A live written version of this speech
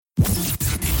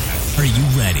Are you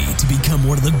ready to become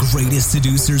one of the greatest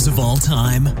seducers of all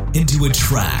time? And to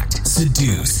attract,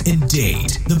 seduce, and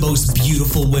date the most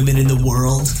beautiful women in the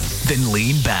world? Then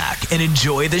lean back and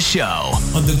enjoy the show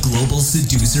on the Global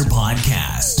Seducer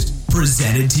Podcast,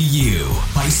 presented to you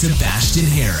by Sebastian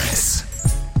Harris.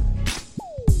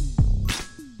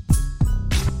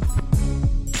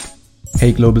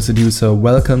 Hey Global Seducer,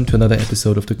 welcome to another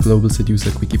episode of the Global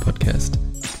Seducer Quickie Podcast.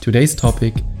 Today's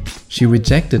topic, she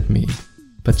rejected me,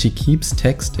 but she keeps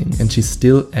texting and she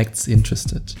still acts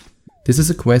interested. This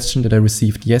is a question that I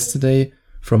received yesterday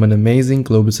from an amazing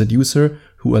global seducer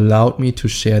who allowed me to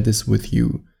share this with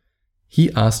you.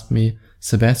 He asked me,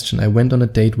 Sebastian, I went on a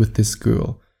date with this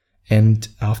girl, and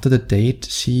after the date,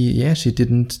 she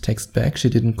didn't text back, she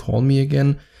didn't call me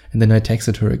again, and then I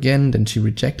texted her again, then she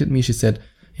rejected me, she said,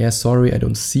 sorry, I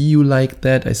don't see you like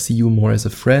that, I see you more as a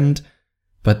friend.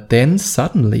 But then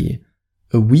suddenly,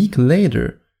 a week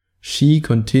later, she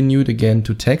continued again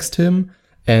to text him,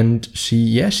 and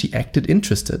she acted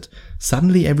interested.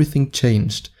 Suddenly everything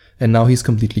changed, and now he's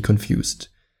completely confused.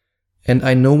 And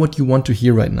I know what you want to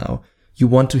hear right now. You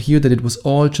want to hear that it was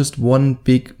all just one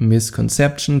big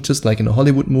misconception, just like in a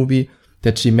Hollywood movie,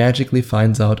 that she magically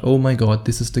finds out, oh my god,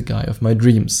 this is the guy of my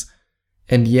dreams.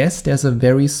 And yes, there's a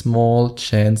very small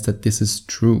chance that this is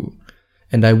true.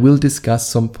 And I will discuss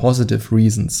some positive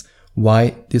reasons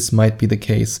why this might be the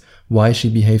case, why she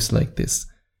behaves like this.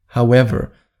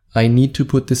 However, I need to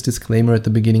put this disclaimer at the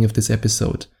beginning of this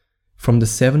episode. From the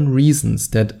 7 reasons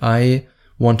that I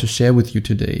want to share with you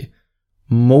today,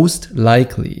 most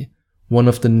likely one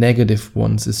of the negative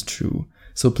ones is true.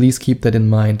 So please keep that in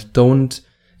mind.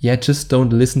 Just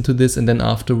don't listen to this and then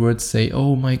afterwards say,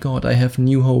 oh my god, I have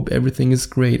new hope, everything is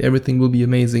great, everything will be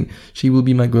amazing, she will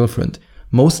be my girlfriend.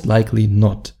 Most likely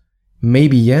not.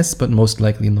 Maybe yes, but most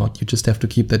likely not. You just have to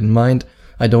keep that in mind.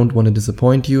 I don't want to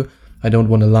disappoint you. I don't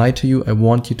want to lie to you. I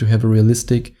want you to have a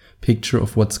realistic picture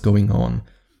of what's going on.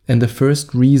 And the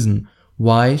first reason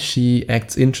why she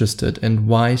acts interested and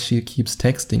why she keeps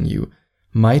texting you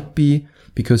might be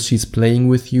because she's playing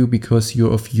with you because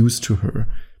you're of use to her.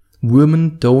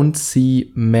 Women don't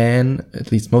see men,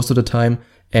 at least most of the time,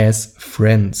 as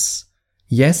friends.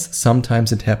 Yes,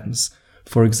 sometimes it happens.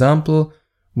 For example,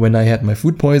 when I had my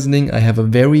food poisoning, I have a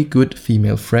very good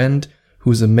female friend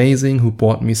who's amazing, who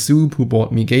bought me soup, who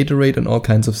bought me Gatorade and all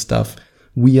kinds of stuff.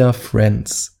 We are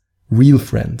friends. Real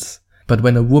friends. But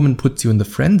when a woman puts you in the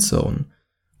friend zone,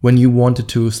 when you wanted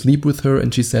to sleep with her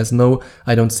and she says, no,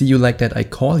 I don't see you like that, I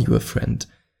call you a friend,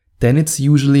 then it's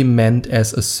usually meant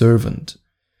as a servant.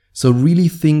 So really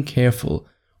think careful.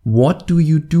 What do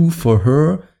you do for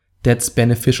her that's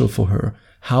beneficial for her?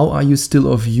 How are you still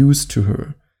of use to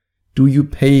her? Do you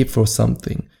pay for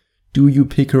something? Do you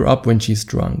pick her up when she's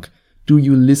drunk? Do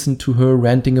you listen to her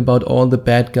ranting about all the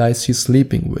bad guys she's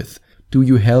sleeping with? Do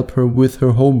you help her with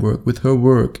her homework, with her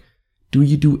work? Do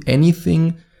you do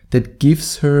anything that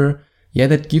gives her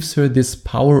this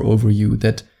power over you,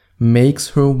 that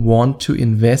makes her want to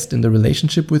invest in the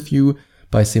relationship with you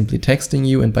by simply texting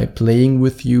you and by playing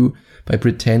with you, by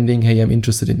pretending, hey, I'm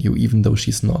interested in you, even though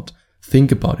she's not?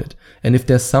 Think about it. And if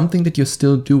there's something that you're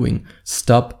still doing,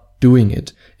 stop doing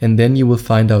it, and then you will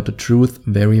find out the truth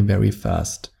very, very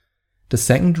fast. The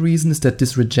second reason is that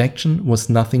this rejection was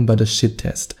nothing but a shit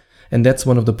test, and that's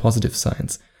one of the positive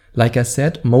signs. Like I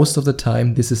said, most of the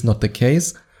time this is not the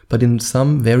case, but in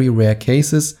some very rare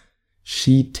cases,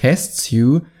 she tests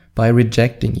you by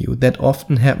rejecting you. That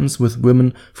often happens with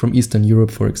women from Eastern Europe,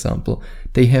 for example.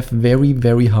 They have very,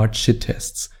 very hard shit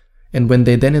tests, and when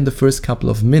they then in the first couple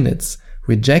of minutes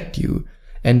reject you,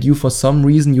 and you for some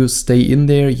reason you stay in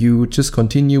there, you just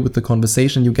continue with the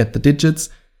conversation, you get the digits,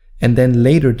 and then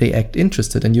later they act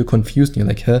interested and you're confused and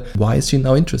you're like, why is she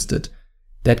now interested?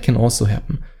 That can also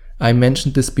happen. I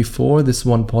mentioned this before, this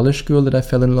one Polish girl that I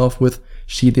fell in love with,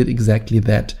 she did exactly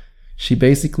that. She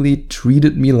basically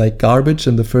treated me like garbage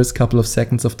in the first couple of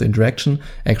seconds of the interaction,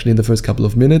 actually in the first couple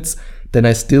of minutes. Then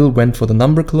I still went for the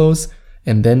number close,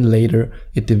 and then later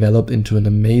it developed into an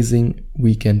amazing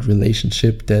weekend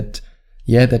relationship that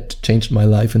changed my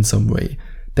life in some way.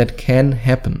 That can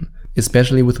happen,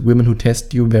 especially with women who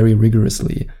test you very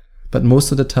rigorously. But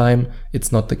most of the time,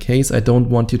 it's not the case. I don't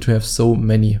want you to have so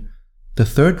many. The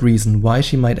third reason why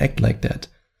she might act like that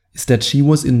is that she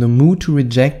was in the mood to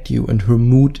reject you and her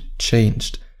mood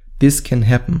changed. This can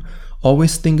happen.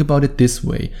 Always think about it this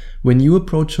way. When you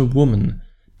approach a woman,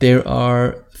 there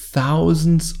are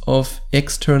thousands of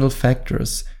external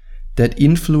factors that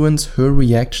influence her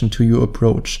reaction to your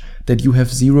approach that you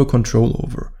have zero control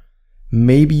over.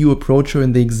 Maybe you approach her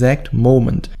in the exact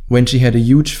moment when she had a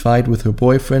huge fight with her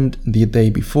boyfriend the day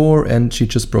before and she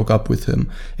just broke up with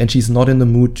him and she's not in the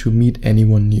mood to meet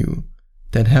anyone new.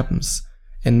 That happens.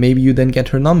 And maybe you then get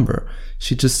her number.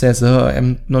 She just says,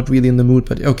 I'm not really in the mood,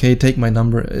 but okay, take my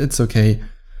number. It's okay.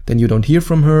 Then you don't hear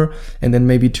from her. And then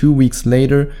maybe 2 weeks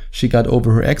later, she got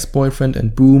over her ex-boyfriend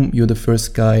and boom, you're the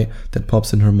first guy that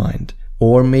pops in her mind.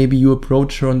 Or maybe you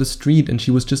approach her on the street and she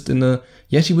was just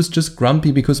she was just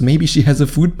grumpy because maybe she has a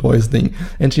food poisoning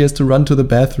and she has to run to the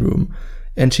bathroom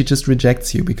and she just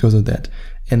rejects you because of that.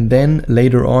 And then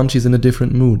later on, she's in a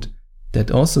different mood.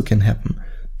 That also can happen.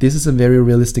 This is a very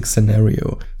realistic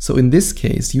scenario. So in this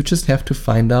case, you just have to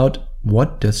find out,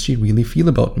 what does she really feel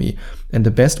about me? And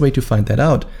the best way to find that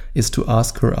out is to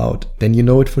ask her out. Then you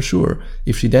know it for sure.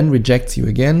 If she then rejects you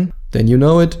again, then you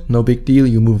know it, no big deal,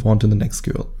 you move on to the next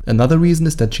girl. Another reason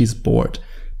is that she's bored.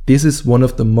 This is one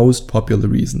of the most popular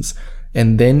reasons.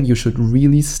 And then you should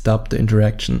really stop the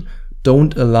interaction.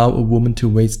 Don't allow a woman to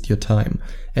waste your time.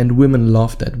 And women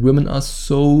love that. Women are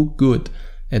so good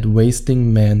at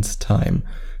wasting men's time.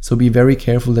 So be very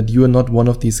careful that you are not one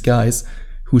of these guys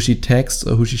who she texts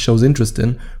or who she shows interest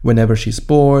in whenever she's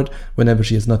bored, whenever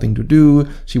she has nothing to do,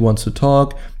 she wants to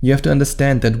talk. You have to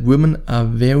understand that women are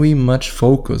very much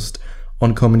focused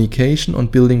on communication, on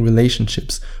building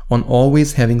relationships, on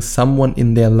always having someone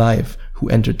in their life who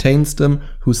entertains them,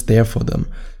 who's there for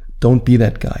them. Don't be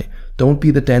that guy. Don't be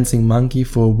the dancing monkey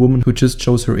for a woman who just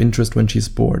shows her interest when she's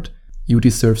bored. You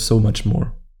deserve so much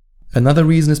more. Another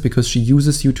reason is because she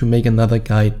uses you to make another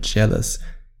guy jealous.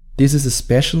 This is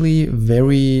especially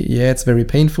it's very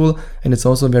painful, and it's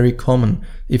also very common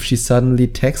if she suddenly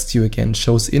texts you again,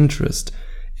 shows interest,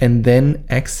 and then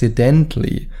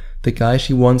accidentally the guy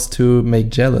she wants to make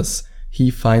jealous, he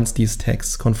finds these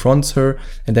texts, confronts her,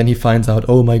 and then he finds out,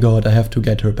 oh my god, I have to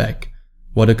get her back.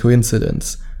 What a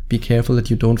coincidence. Be careful that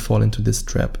you don't fall into this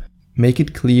trap. Make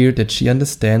it clear that she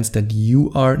understands that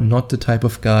you are not the type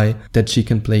of guy that she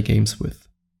can play games with.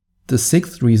 The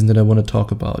sixth reason that I want to talk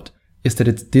about is that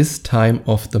it's this time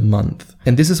of the month.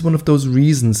 And this is one of those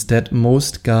reasons that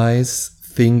most guys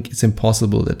think is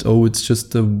impossible, that, it's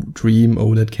just a dream,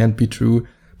 that can't be true,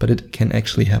 but it can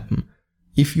actually happen.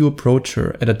 If you approach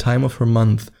her at a time of her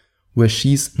month where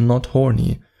she's not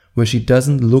horny, where she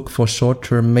doesn't look for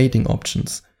short-term mating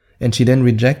options, and she then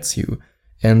rejects you,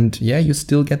 and you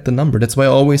still get the number. That's why I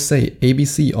always say,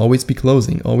 ABC, always be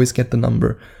closing, always get the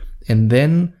number. And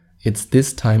then it's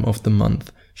this time of the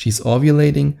month. She's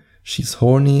ovulating, she's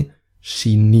horny,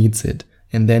 she needs it.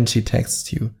 And then she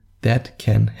texts you. That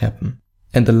can happen.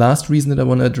 And the last reason that I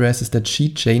want to address is that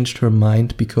she changed her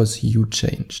mind because you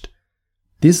changed.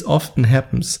 This often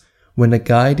happens when a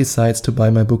guy decides to buy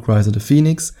my book Rise of the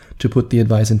Phoenix, to put the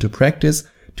advice into practice,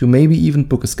 to maybe even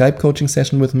book a Skype coaching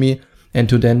session with me, and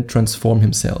to then transform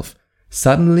himself.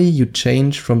 Suddenly you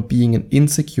change from being an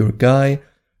insecure guy,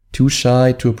 too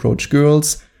shy to approach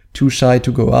girls, too shy to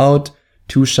go out,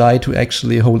 too shy to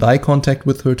actually hold eye contact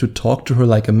with her, to talk to her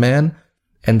like a man,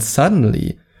 and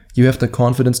suddenly you have the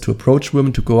confidence to approach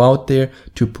women, to go out there,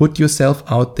 to put yourself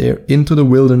out there into the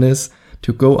wilderness,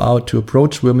 to go out, to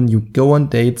approach women, you go on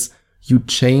dates, you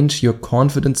change, your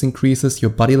confidence increases,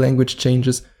 your body language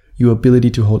changes, your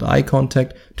ability to hold eye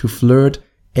contact, to flirt,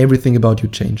 everything about you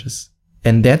changes.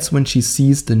 And that's when she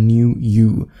sees the new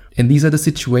you. And these are the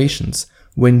situations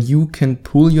when you can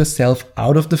pull yourself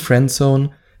out of the friend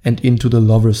zone and into the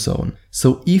lover zone.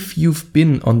 So if you've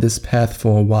been on this path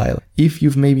for a while, if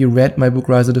you've maybe read my book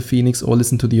Rise of the Phoenix or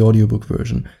listened to the audiobook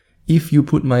version, if you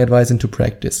put my advice into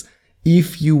practice,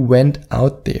 if you went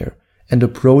out there and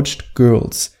approached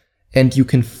girls and you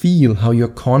can feel how your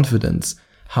confidence,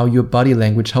 how your body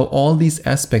language, how all these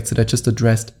aspects that I just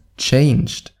addressed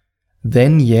changed,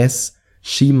 then yes,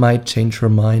 she might change her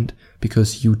mind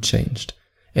because you changed.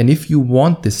 And if you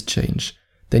want this change,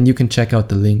 then you can check out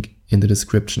the link in the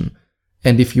description.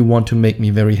 And if you want to make me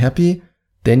very happy,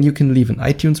 then you can leave an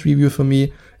iTunes review for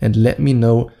me and let me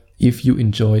know if you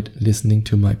enjoyed listening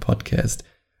to my podcast.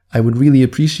 I would really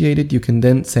appreciate it. You can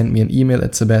then send me an email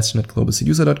at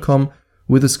sebastian@globalseducer.com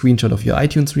with a screenshot of your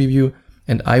iTunes review,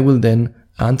 and I will then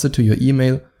answer to your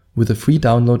email with a free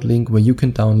download link where you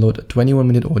can download a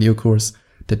 21-minute audio course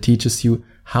that teaches you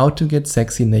how to get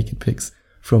sexy naked pics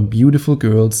from beautiful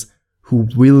girls who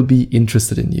will be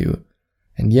interested in you.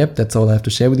 And yep, that's all I have to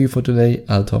share with you for today.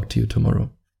 I'll talk to you tomorrow.